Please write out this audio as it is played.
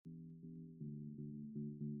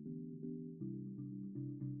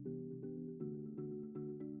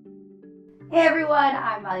Hey everyone,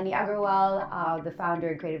 I'm Malini Agarwal, the founder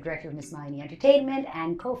and creative director of Miss Malini Entertainment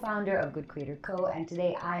and co-founder of Good Creator Co. And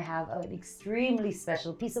today I have an extremely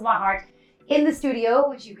special piece of my heart in the studio,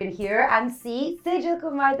 which you can hear and see. Sejal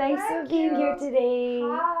Kumar, thanks for being here today.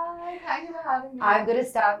 Hi, thank you for having me. I'm going to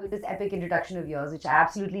start with this epic introduction of yours, which I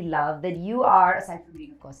absolutely love. That you are, aside from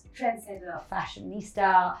being, of course, a trendsetter,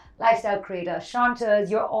 fashionista, lifestyle creator,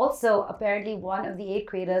 chanteuse, you're also apparently one of the 8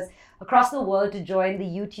 creators across the world to join the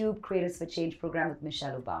YouTube Creators for Change program with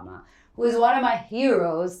Michelle Obama, who is one of my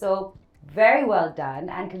heroes. So, very well done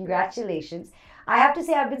and congratulations. I have to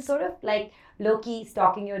say, I've been sort of like low-key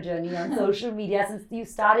stalking your journey on social media since you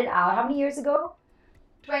started out. How many years ago?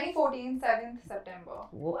 2014, 7th September.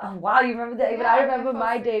 Wow, you remember that? Even I remember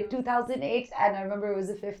my date, 2008, and I remember it was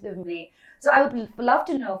the 5th of May. So I would love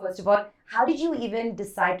to know, first of all, how did you even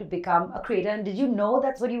decide to become a creator? And did you know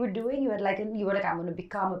that's what you were doing? You were like, I'm going to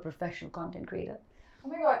become a professional content creator. Oh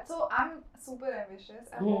my god, so I'm super ambitious.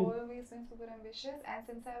 I've always been super ambitious, and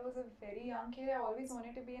since I was a very young kid, I always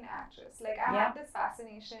wanted to be an actress. Like, I had this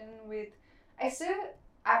fascination with,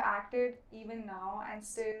 I've acted even now, and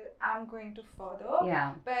still I'm going to further.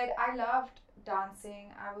 Yeah. But I loved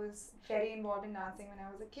dancing. I was very involved in dancing when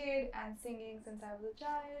I was a kid and singing since I was a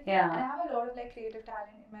child. Yeah. And I have a lot of like creative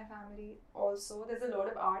talent in my family also. There's a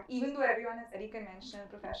lot of art, even though everyone has very conventional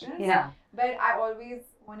professions. Yeah. But I always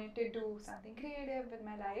wanted to do something creative with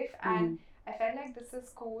my life, and I felt like this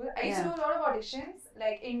is cool. I used to do a lot of auditions,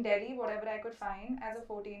 like in Delhi, whatever I could find as a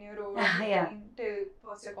 14-year-old till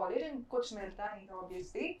first year college, and kuch milta nahi tha,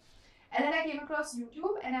 obviously. And then I came across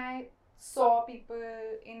YouTube, and I saw people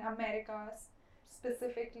in America,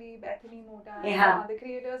 specifically Bethany Mota and some other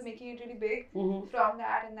creators making it really big from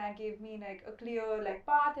that, and that gave me like a clear like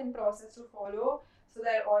path and process to follow, so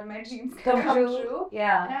that all my dreams can come true.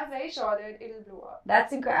 Yeah. And I was very sure that it'll blow up.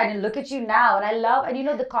 That's incredible. And look at you now. And I love, and you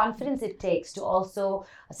know, the confidence it takes to also,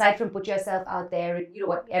 aside from put yourself out there, and you know,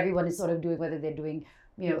 what everyone is sort of doing, whether they're doing,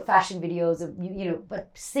 you know, fashion videos, or, you know, but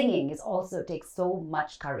singing is also takes so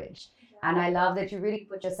much courage. And I love that you really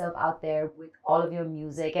put yourself out there with all of your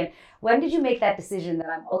music. And when did you make that decision that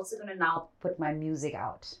I'm also going to now put my music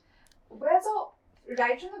out? Well, so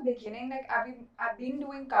right from the beginning, like I've been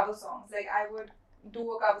doing cover songs. Like I would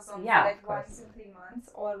do a cover song for like 1 to 3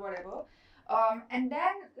 months or whatever. And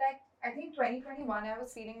then like I think 2021, I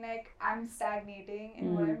was feeling like I'm stagnating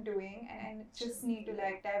in what I'm doing, and I just need to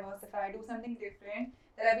like diversify, do something different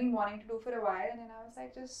that I've been wanting to do for a while. And then I was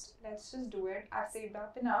like, let's just do it. I've saved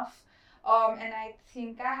up enough. And I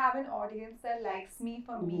think I have an audience that likes me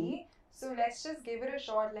for me. So let's just give it a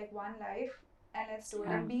shot, like one life, and let's do it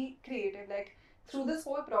and be creative. Like through this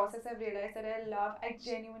whole process, I've realized that I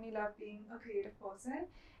genuinely love being a creative person.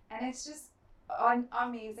 And it's just an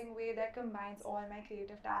amazing way that combines all my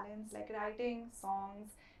creative talents, like writing,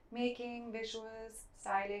 songs, making, visuals,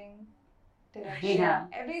 styling, direction,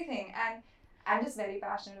 everything. And I'm just very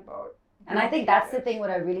passionate about. And I think that's the thing,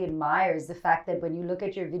 what I really admire is the fact that when you look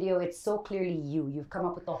at your video, it's so clearly you. You've come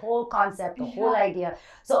up with the whole concept, the whole idea.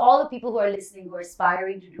 So all the people who are listening, who are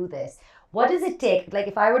aspiring to do this, what does it take? Like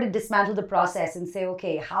if I were to dismantle the process and say,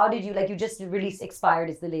 okay, how did you, like you just released Expired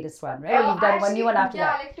is the latest one, right? Or you've done one new one after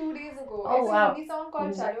that? Yeah, like 2 days ago. Oh, it's wow. a Hindi song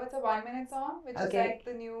called Chalo. It's a 1-minute song, which is like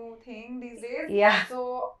the new thing these days. Yeah.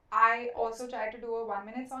 So I also tried to do a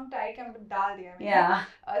 1-minute song. Dal diya. Yeah.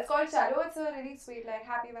 It's called Chalo. It's a really sweet, like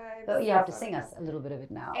happy vibes. So you have to sing us a little bit of it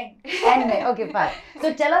now. Anyway, okay, fine.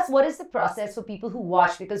 So tell us, what is the process for people who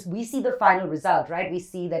watch? Because we see the final result, right? We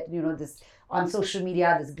see that, you know, this on social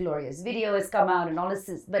media, this glorious video has come out and all this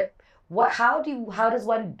is, but how does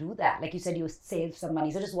one do that? Like you said, you save some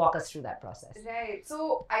money. So just walk us through that process. Right.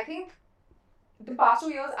 So I think the past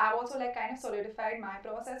 2 years, I've also like kind of solidified my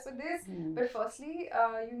process with this. But firstly,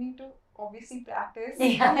 you need to obviously practice. You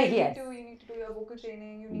need to do your vocal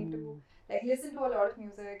training. You need to like listen to a lot of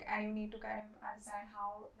music, and you need to kind of understand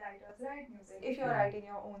how writers write music. If you're writing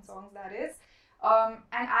your own songs, that is.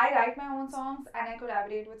 And I write my own songs, and I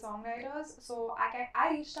collaborate with songwriters. So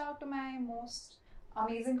I reached out to my most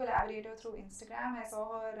amazing collaborator through Instagram. I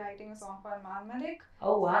saw her writing a song called Man Malik.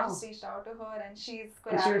 Oh wow! So I just reached out to her, and she's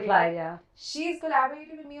collaborated. And she replied, She's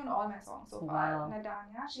collaborated with me on all my songs so far. Wow.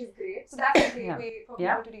 Nadanya, she's great. So that's a great way for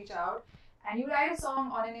people to reach out. And you write a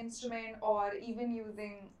song on an instrument, or even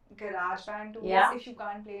using GarageBand tools. If you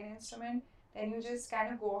can't play an instrument, then you just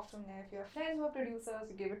kind of go off from there. If you have friends who are producers,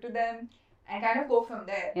 you give it to them. And kind of go from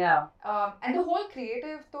there. And the whole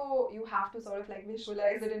creative, though, you have to sort of like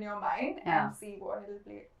visualize it in your mind and see what it'll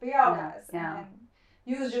play out as. And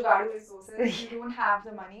use jugadu resources. You don't have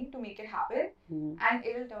the money to make it happen, and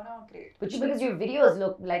it will turn out great. But because your videos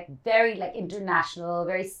look like very like international,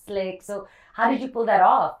 very slick. So how did you pull that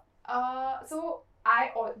off? So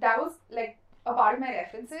that was like a part of my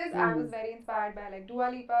references. I was very inspired by like Dua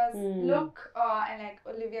Lipa's look and like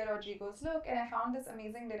Olivia Rodrigo's look, and I found this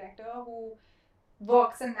amazing director who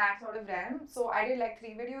works in that sort of realm. So I did like 3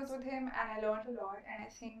 videos with him, and I learned a lot. And I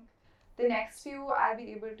think the next few I'll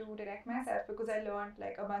be able to direct myself because I learned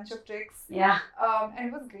like a bunch of tricks. Yeah. And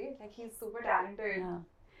it was great. Like he's super talented. Yeah.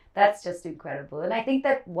 That's just incredible. And I think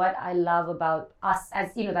that what I love about us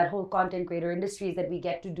as, that whole content creator industry is that we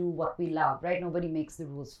get to do what we love, right? Nobody makes the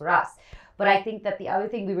rules for us. But I think that the other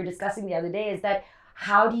thing we were discussing the other day is that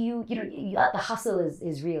how do you, the hustle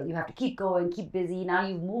is real. You have to keep going, keep busy. Now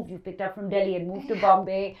you've picked up from Delhi and moved to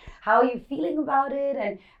Bombay. How are you feeling about it?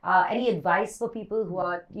 And any advice for people who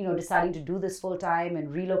are, deciding to do this full time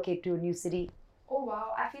and relocate to a new city? Oh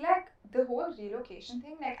wow, I feel like the whole relocation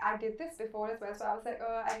thing, like I did this before as well, so I was like,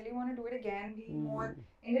 I really want to do it again, be more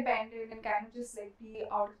independent and kind of just like be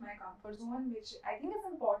out of my comfort zone, which I think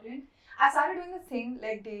is important. I started doing this thing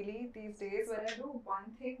like daily these days where I do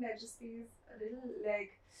one thing that just feels a little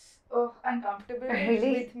like uncomfortable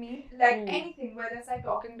with me, like anything, whether it's like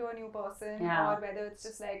talking to a new person or whether it's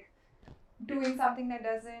just like doing something that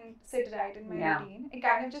doesn't sit right in my routine. It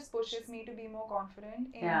kind of just pushes me to be more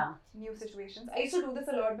confident in new situations. I used to do this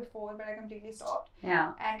a lot before, but I completely stopped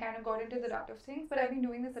and kind of got into the rut of things. But I've been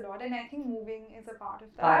doing this a lot, and I think moving is a part of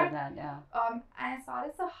that. Part of that, And as far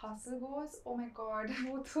as the hustle goes, oh my god,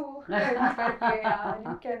 you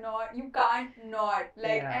can't not.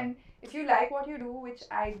 And if you like what you do, which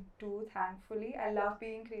I do, thankfully, I love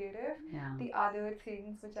being creative. The other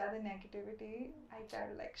things, which are the negativity, I try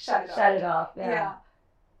to like shut it off. Yeah.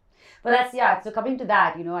 But so coming to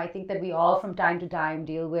that, I think that we all from time to time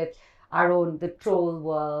deal with the troll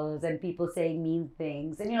worlds and people saying mean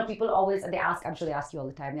things. And, people always, I'm sure they ask you all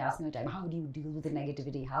the time, they ask me all the time, how do you deal with the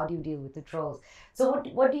negativity? How do you deal with the trolls? So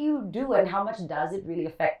what do you do, and how much does it really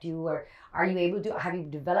affect you? Or are you able to, have you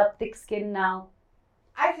developed thick skin now?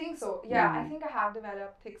 I think so. Yeah, I think I have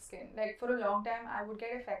developed thick skin. Like for a long time, I would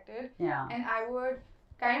get affected. And I would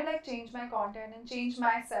kind of like change my content and change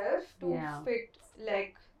myself to fit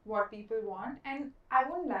like what people want. And I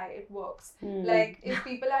won't lie, it works. Like if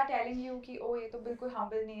people are telling you ki oh ye to bilkul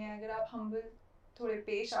humble nahi hai, agar aap humble thode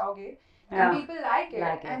pesh aoge, and people like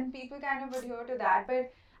it and people kind of adhere to that.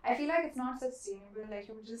 But I feel like it's not sustainable. Like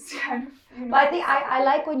you just kind of. But I think I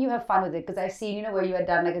like when you have fun with it, because I've seen where you had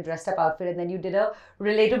done like a dressed up outfit and then you did a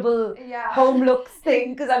relatable home looks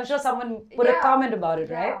thing, because I'm sure someone put a comment about it,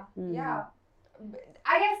 right? Yeah.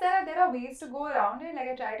 I guess there are ways to go around it. Like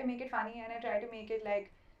I try to make it funny and I try to make it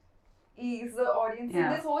like ease the audience.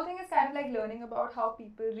 This whole thing is kind of like learning about how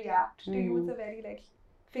people react to you. It's a very like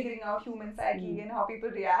figuring out human psyche and how people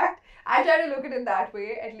react. I try to look at it that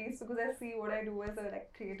way, at least because I see what I do as a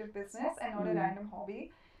like creative business and not a random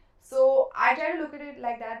hobby. So I try to look at it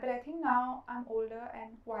like that, but I think now I'm older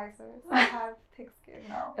and wiser, so I have thick skin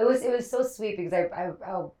now. It was so sweet because I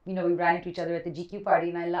we ran into each other at the GQ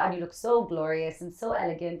party, and you look so glorious and so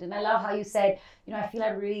elegant, and I love how you said, I feel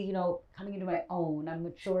I'm really, coming into my own, I'm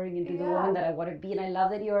maturing into the woman that I want to be, and I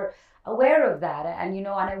love that you're aware of that, and and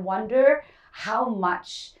I wonder how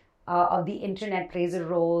much of the internet plays a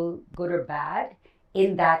role, good or bad,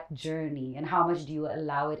 in that journey, and how much do you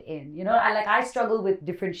allow it in? I struggle with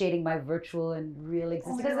differentiating my virtual and real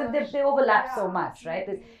existence because they overlap so much,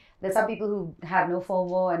 right? There's some people who have no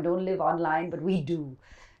FOMO and don't live online, but we do.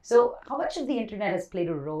 So how much of the internet has played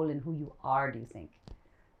a role in who you are, do you think?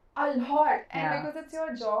 A lot. And because it's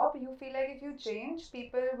your job, you feel like if you change,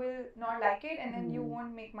 people will not like it, and then you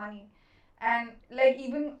won't make money. And like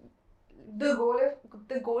even the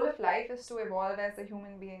goal of life is to evolve as a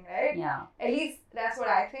human being, right? At least that's what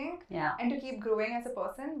I think. And to keep growing as a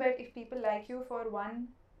person. But if people like you for one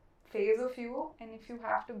phase of you, and if you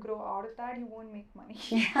have to grow out of that, you won't make money.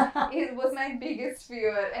 It was my biggest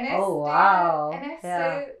fear. And I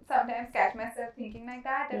still sometimes catch myself thinking like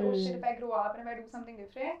that, oh shit, if I grow up and if I do something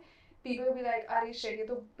different, people will be like, "Arey shit, ye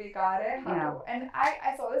to bekar hai." And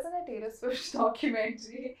I saw this in a Taylor Swift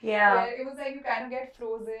documentary. Where it was like you kind of get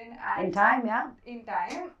frozen in time.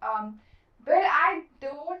 But I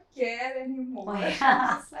don't care anymore.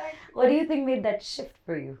 Just like, what do you think made that shift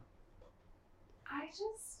for you?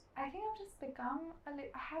 I think I've just become I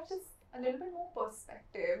have just a little bit more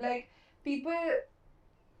perspective. Like people,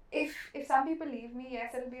 if some people leave me,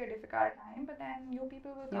 yes, it'll be a difficult time, but then new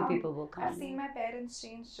people will come. I've seen my parents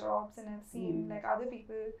change jobs, and I've seen like other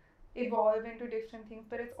people evolve into different things,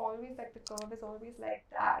 but it's always like the curve is always like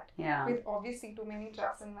that. With obviously too many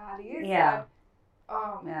trucks and valleys.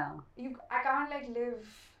 I can't like live.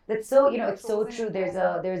 That's so, it's so true.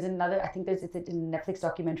 There's another, I think it's a Netflix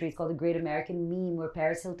documentary. It's called The Great American Meme, where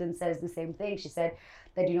Paris Hilton says the same thing. She said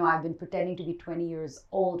that, I've been pretending to be 20 years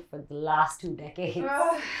old for the last 2 decades. And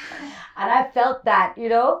I felt that,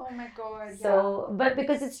 Oh my God. So, but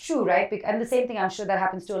because it's true, right? And the same thing, I'm sure that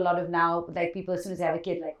happens to a lot of now, like people, as soon as they have a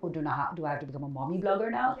kid, like, oh, do I have to become a mommy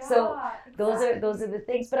blogger now? Yeah, so exactly. those are the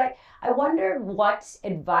things. But I wonder what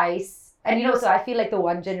advice. And so I feel like the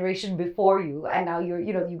one generation before you, and now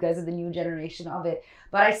you guys are the new generation of it.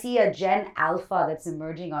 But I see a Gen Alpha that's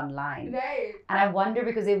emerging online. Right. And I wonder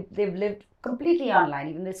because they've lived completely online,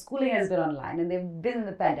 even their schooling has been online, and they've been in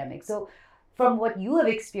the pandemic. So from what you have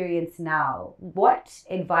experienced now, what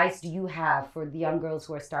advice do you have for the young girls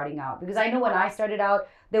who are starting out? Because I know when I started out,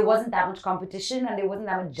 there wasn't that much competition and there wasn't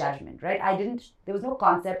that much judgment, right? There was no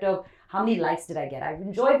concept of how many likes did I get. I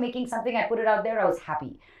enjoyed making something, I put it out there, I was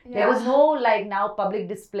happy. Yeah. There was no like now public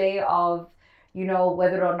display of,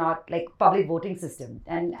 whether or not like public voting system.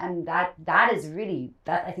 And that is really,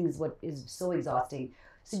 that I think is what is so exhausting.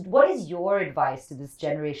 So what is your advice to this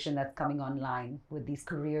generation that's coming online with these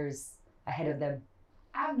careers ahead of them?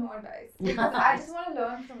 I have no advice because I just want to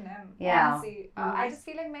learn from them. Yeah. Honestly, I just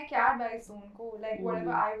feel like मैं क्या advice दूँ उनको, like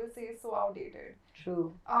whatever I will say is so outdated.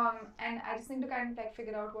 True. And I just need to kind of like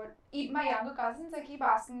figure out my younger cousins. I keep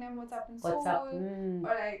asking them what's up in school,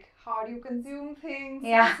 or like how do you consume things.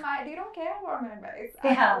 Yeah. They don't care about my advice.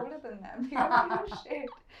 I'm older than them. They don't give a shit.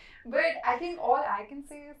 But I think all I can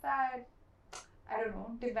say is that I don't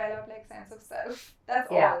know, develop like sense of self.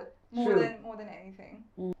 That's all. More than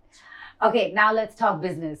anything. Okay, now let's talk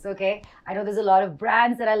business, okay? I know there's a lot of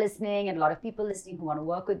brands that are listening and a lot of people listening who want to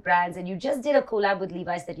work with brands, and you just did a collab with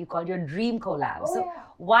Levi's that you called your dream collab.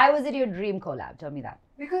 Why was it your dream collab? Tell me that.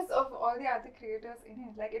 Because of all the other creators in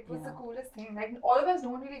it. Like, it was the coolest thing. Like, all of us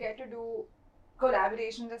don't really get to do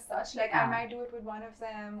collaborations as such. Like, I might do it with one of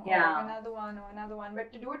them, or like another one,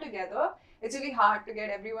 but to do it together, it's really hard to get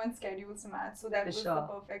everyone's schedules to match. So that was the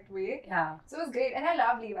perfect way. Yeah. So it was great. And I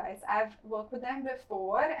love Levi's. I've worked with them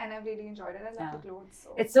before and I've really enjoyed it. I love the clothes.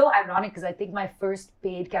 So. It's so ironic because I think my first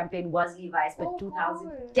paid campaign was Levi's, but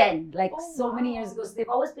 2010, like many years ago. So they've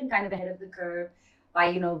always been kind of ahead of the curve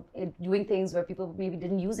by, doing things where people maybe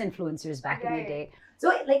didn't use influencers back in the day.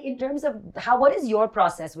 So like in terms of what is your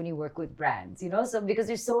process when you work with brands, So because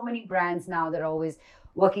there's so many brands now that are always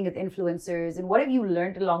working with influencers, and what have you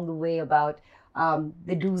learned along the way about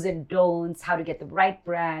the do's and don'ts, how to get the right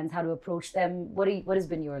brands, how to approach them? What has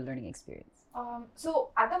been your learning experience? So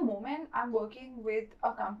at the moment, I'm working with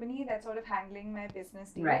a company that's sort of handling my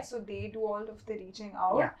business deals. Right. So they do all of the reaching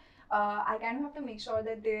out. Yeah. I kind of have to make sure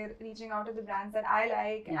that they're reaching out to the brands that I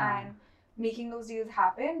like and making those deals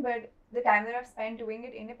happen. But the time that I've spent doing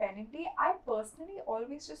it independently, I personally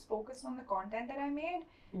always just focused on the content that I made,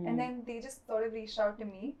 and then they just sort of reached out to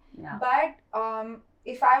me. Yeah. But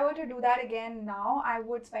if I were to do that again now, I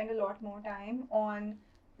would spend a lot more time on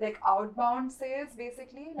like outbound sales,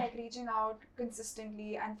 basically, like reaching out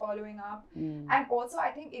consistently and following up. And also,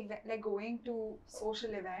 I think like going to social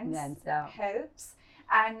events helps,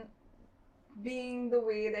 and being the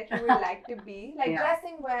way that you would like to be, like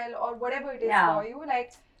dressing well or whatever it is for you,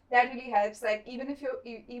 like that really helps. Like even if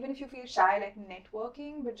you feel shy, like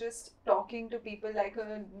networking, but just talking to people like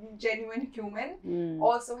a genuine human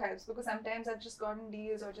also helps, because sometimes I've just gotten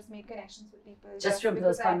deals or just made connections with people just from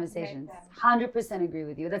those conversations. 100% agree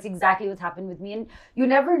with you. That's exactly what's happened with me. And you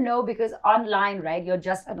never know, because online, right, you're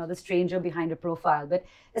just another stranger behind a profile, but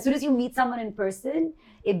as soon as you meet someone in person,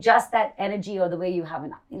 it just that energy or the way you have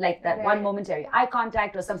like that one momentary eye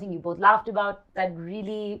contact or something you both laughed about, that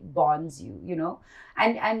really bonds you,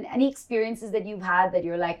 and any experiences that you've had that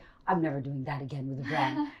you're like, I'm never doing that again with a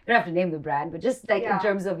brand. You don't have to name the brand, but just like in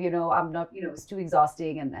terms of, I'm not, it's too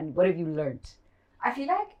exhausting, and what have you learned? I feel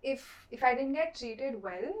like if I didn't get treated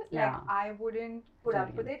well, like I wouldn't put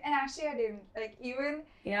up with it. And actually I didn't. Like even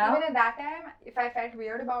at that time, if I felt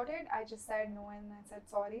weird about it, I just said no, and I said,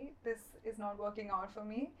 sorry, this is not working out for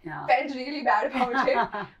me. Felt really bad about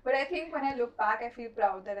it. But I think when I look back, I feel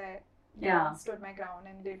proud that I stood my ground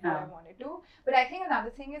and did what I wanted to. But I think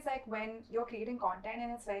another thing is like when you're creating content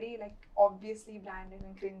and it's very like obviously branded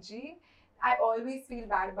and cringy, I always feel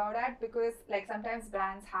bad about that, because like sometimes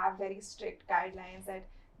brands have very strict guidelines that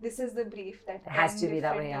this is the brief that it has 10 to be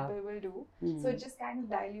that different way, yeah. people will do. So it just kind of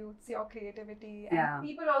dilutes your creativity, and Yeah.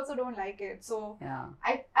 people also don't like it. So Yeah.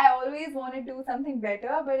 I always want to do something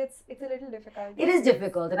better, but it's a little difficult. It is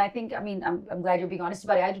difficult, and I think, I mean, I'm glad you're being honest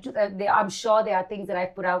about it. I do, I'm sure there are things that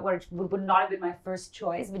I've put out where it would not have been my first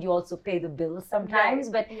choice, but you also pay the bills sometimes.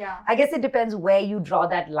 Right. But Yeah. I guess it depends where you draw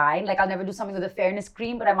that line. Like, I'll never do something with a fairness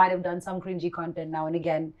cream, but I might have done some cringy content now and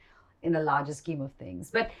again in the larger scheme of things.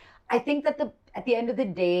 But I think that at the end of the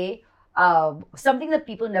day, something that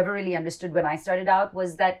people never really understood when I started out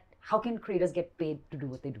was that how can creators get paid to do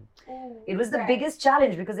what they do? It was the biggest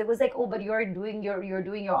challenge, because it was like, oh, but you're doing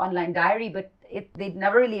your online diary, but they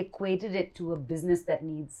never really equated it to a business that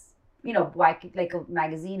needs, you know, like a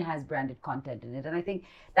magazine has branded content in it. And I think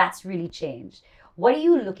that's really changed. What are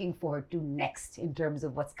you looking forward to next in terms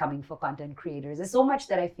of what's coming for content creators? There's so much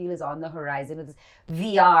that I feel is on the horizon. It's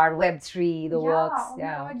VR, Web3, the works. Oh my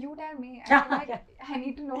God, you tell me. I feel like I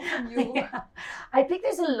need to know from you. Yeah. I think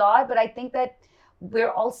there's a lot, but I think that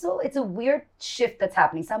it's a weird shift that's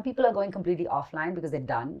happening. Some people are going completely offline because they're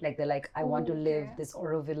done. Like, they're like, I want to live this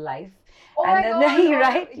Auroville life. Oh and my then God.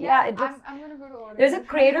 right? Yeah, it just, I'm gonna go to Auroville. There's a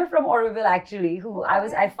creator from Auroville actually who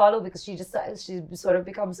I follow, because she's sort of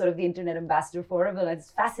become sort of the internet ambassador for Auroville. And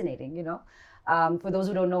it's fascinating, you know. For those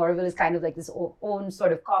who don't know, Auroville is kind of like this own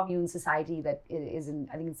sort of commune society that is in,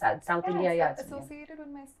 I think, in South India. Yeah, it's associated with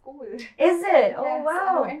my school. Is it? Oh, yes,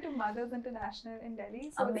 wow. I went to Mothers International in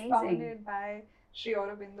Delhi. So amazing. It's founded by Sri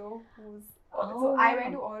Aurobindo, who's... So I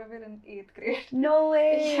went to Auroville in 8th grade. No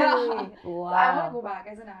way. Yeah. Wow. So I want to go back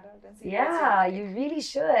as an adult and see. Yeah, you really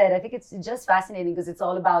should. I think it's just fascinating, because it's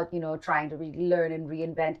all about, you know, trying to really learn and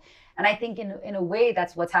reinvent. And I think in a way,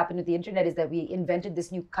 that's what's happened with the internet, is that we invented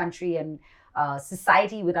this new country and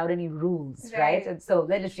society without any rules, right? And so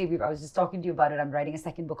literally, I was just talking to you about it. I'm writing a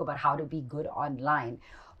second book about how to be good online.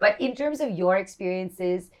 But in terms of your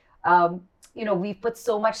experiences, you know, we've put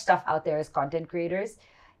so much stuff out there as content creators.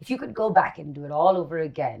 If you could go back and do it all over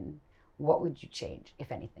again, what would you change,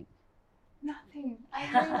 if anything? Nothing.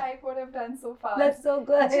 I really like what I've done so far. That's so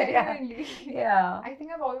good. Genuinely. Yeah. I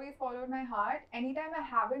think I've always followed my heart. Anytime I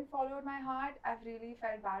haven't followed my heart, I've really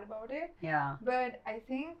felt bad about it. Yeah. But I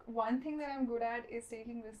think one thing that I'm good at is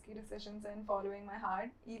taking risky decisions and following my heart,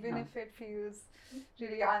 even if it feels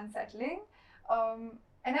really unsettling.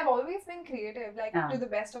 And I've always been creative, like to the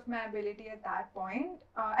best of my ability at that point.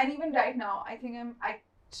 And even right now, I think I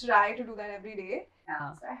try to do that every day.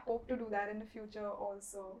 Yeah. So I hope to do that in the future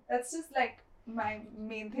also. That's just like my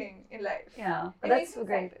main thing in life. Yeah, that's so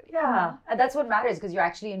great. Yeah, and that's what matters, because you're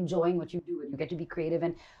actually enjoying what you do and you get to be creative.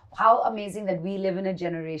 And how amazing that we live in a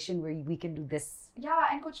generation where we can do this. Yeah,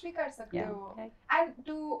 and kuch bhi kar sakte ho. And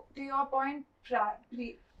to your point,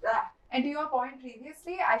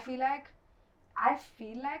 previously, I feel like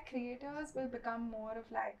creators will become more of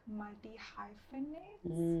like multi-hyphenates.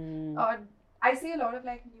 I see a lot of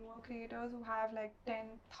like newer creators who have like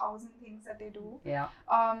 10,000 things that they do. Yeah.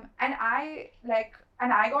 And I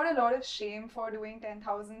got a lot of shame for doing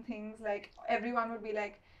 10,000 things. Like, everyone would be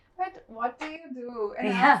like, but what do you do?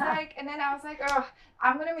 And I was like, oh,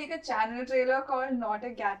 I'm gonna make a channel trailer called Not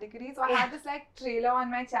a Category. So I had this like trailer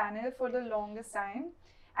on my channel for the longest time.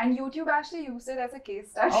 And YouTube actually used it as a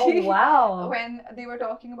case study. Oh, wow. When they were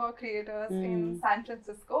talking about creators in San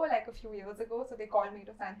Francisco, like a few years ago. So they called me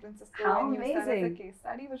to San Francisco and used that as a case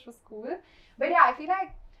study, which was cool. But yeah, I feel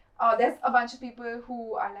like there's a bunch of people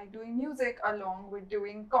who are like doing music along with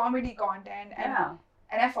doing comedy content.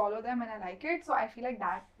 And I follow them and I like it. So I feel like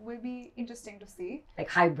that will be interesting to see. Like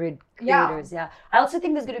hybrid creators, yeah. I also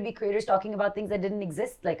think there's going to be creators talking about things that didn't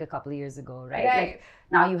exist like a couple of years ago, right? Like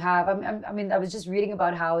now you have, I mean, I was just reading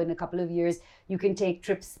about how in a couple of years you can take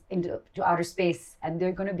trips to outer space and there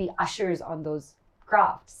are going to be ushers on those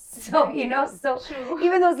crafts. So, you know, so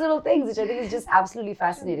even those little things, which I think is just absolutely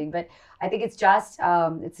fascinating. But I think it's just,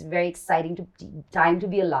 it's very exciting time to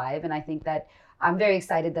be alive. And I think that I'm very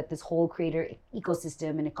excited that this whole creator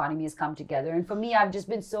ecosystem and economy has come together. And for me, I've just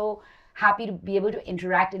been so happy to be able to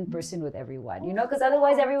interact in person with everyone, you know, because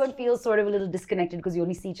otherwise everyone feels sort of a little disconnected because you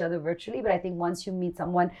only see each other virtually. But I think once you meet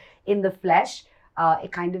someone in the flesh,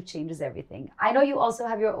 it kind of changes everything. I know you also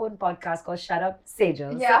have your own podcast called Shut Up,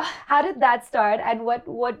 Sejal. Yeah. So how did that start and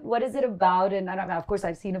what is it about? And of course,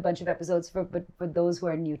 I've seen a bunch of episodes, but for those who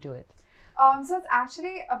are new to it. So it's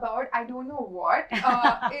actually about, I don't know what,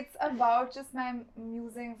 it's about just my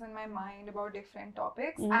musings in my mind about different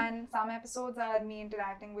topics. And some episodes are me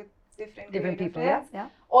interacting with different people, friends,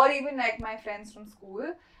 or even like my friends from school.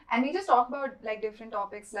 And we just talk about like different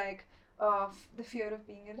topics like the fear of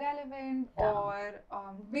being irrelevant, or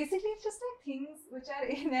basically it's just like things which are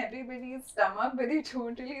in everybody's stomach, but they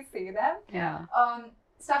don't really say them.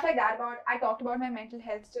 stuff like that. I talked about my mental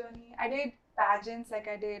health journey. I did pageants, like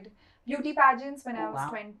I did beauty pageants when I was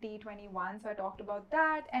 20, 21. So I talked about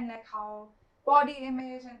that and like how body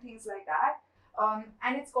image and things like that.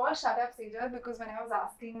 And it's called Shut Up Sejal because when I was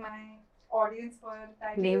asking my audience for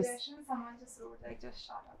title suggestion, someone just wrote like just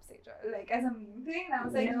shut up Sejal, like as a meme thing, and I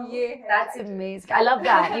was like, yeah, that's amazing. I love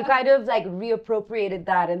that. You kind of like reappropriated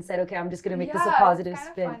that and said, okay, I'm just gonna make this a positive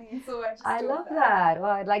spin. Funny. So I love that. Well,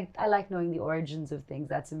 I like knowing the origins of things.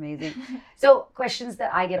 That's amazing. So questions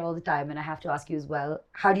that I get all the time, and I have to ask you as well,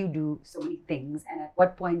 how do you do so many things, and at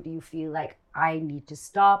what point do you feel like I need to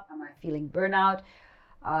stop? Am I feeling burnout?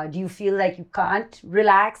 Do you feel like you can't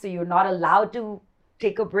relax or you're not allowed to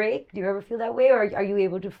take a break? Do you ever feel that way, or are you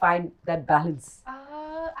able to find that balance?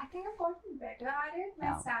 I think I've gotten better at it.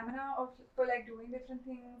 My stamina for like doing different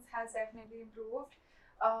things has definitely improved.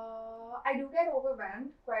 I do get overwhelmed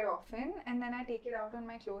quite often, and then I take it out on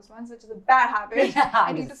my close ones, which is a bad habit.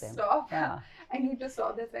 I need to stop. I need to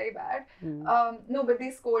stop. That's very bad. No, but they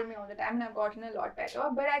scold me all the time, and I've gotten a lot better.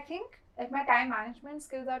 But I think like my time management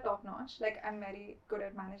skills are top notch. Like I'm very good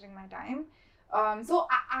at managing my time. So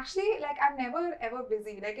actually, like I'm never ever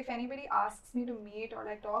busy. Like if anybody asks me to meet or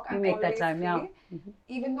like talk, I'm always free,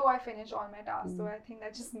 even though I finish all my tasks. So I think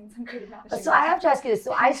that just means I'm good at managing. So I have to ask you this.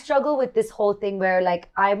 So I struggle with this whole thing where like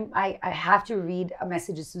I have to read a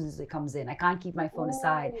message as soon as it comes in. I can't keep my phone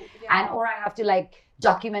aside, or I have to like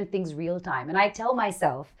document things real time. And I tell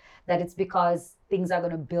myself that it's because things are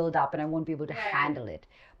going to build up and I won't be able to handle it.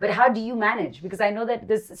 But how do you manage? Because I know that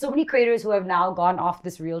there's so many creators who have now gone off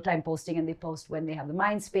this real-time posting and they post when they have the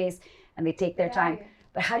mind space and they take their time.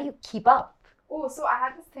 But how do you keep up? Oh, so I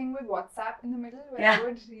had this thing with WhatsApp in the middle where I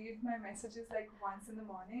would read my messages like once in the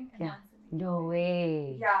morning and once in the evening. No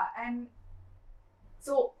way. Yeah, and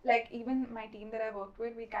so like even my team that I worked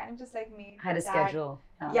with, we kind of just like had a schedule.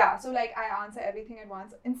 Yeah, so like I answer everything at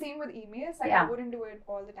once. And same with emails, like I wouldn't do it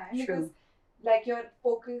all the time because like your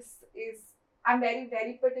focus is, I'm very,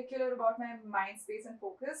 very particular about my mind space and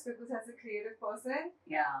focus because as a creative person,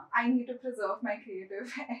 I need to preserve my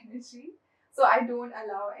creative energy. So I don't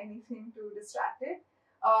allow anything to distract it.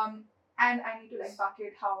 And I need to like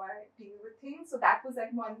bucket how I deal with things. So that was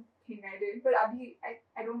like one thing I did. But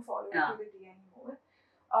I don't follow it to the D anymore.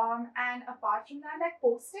 And apart from that, like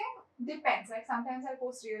posting depends. Like sometimes I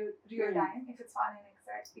post real time if it's fun and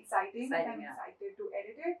exciting. I'm excited to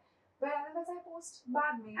edit it. But otherwise I post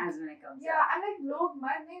bad me. As when it comes I'm like, log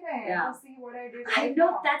man nahi rahe to see what I did. I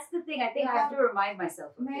know, that's the thing. I think I have to remind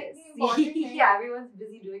myself of this. Everyone's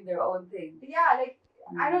busy doing their own thing. Yeah, like,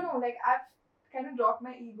 I don't know, like I've kind of dropped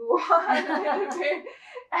my ego a little bit.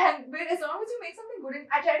 But as long as you make something good,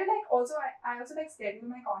 I try to like I also like schedule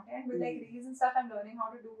my content with like reels and stuff. I'm learning how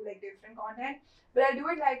to do like different content. But I do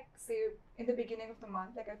it like, say, in the beginning of the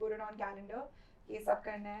month. Like I put it on calendar. And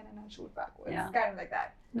I'll shoot backwards. Kind of like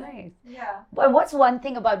that. Nice. Yeah. But what's one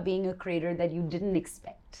thing about being a creator that you didn't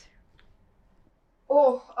expect?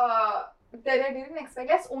 That I didn't expect.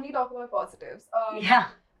 Let's only talk about positives.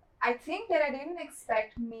 I think that I didn't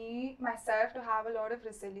expect myself to have a lot of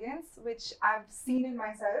resilience, which I've seen in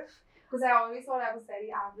myself. Because I always thought I was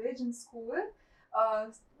very average in school.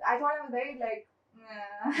 I thought I was very like,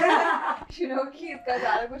 कि इसका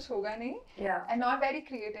ज़्यादा कुछ होगा नहीं, and not very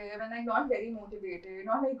creative and like not very motivated,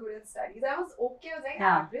 not very good at studies. I was okay, I was like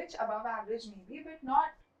average, above average maybe, but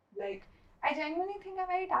not like, I genuinely think I'm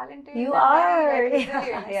very talented. You are.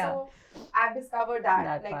 So I've discovered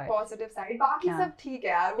that like part. Positive side. बाकी सब ठीक है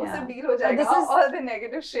यार, वो सब deal हो जाएगा. All the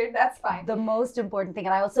negative shit, that's fine. The most important thing,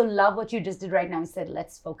 and I also love what you just did right now. You said,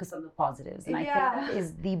 let's focus on the positives. And I think that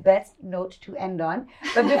is the best note to end on.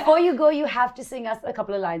 But before you go, you have to sing us a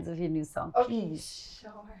couple of lines of your new song, please.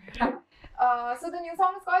 Sure. So the new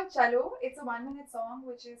song is called Chalo. It's a 1-minute song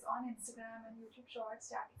which is on Instagram and YouTube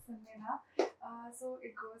Shorts. So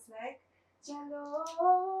it goes like,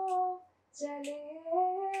 Chalo,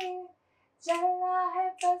 chale, चलना है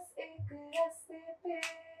बस एक रास्ते पे,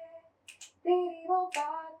 तेरी वो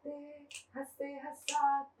बातें हंसते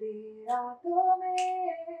हंसाते रातों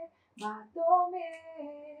में, बातों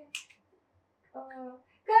में,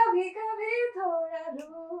 कभी कभी थोड़ा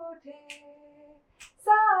रूठे,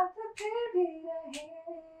 साथ फिर भी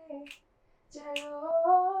रहे, चलो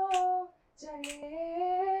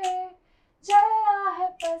चले, चलना है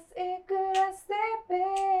बस एक रास्ते पे.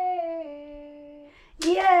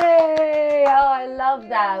 Yay! Oh, I love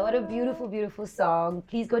that. What a beautiful, beautiful song.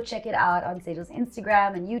 Please go check it out on Sejal's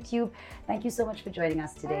Instagram and YouTube. Thank you so much for joining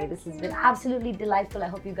us today. This has been absolutely delightful. I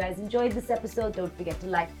hope you guys enjoyed this episode. Don't forget to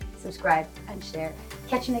like, subscribe, and share.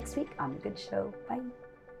 Catch you next week on The Good Show. Bye.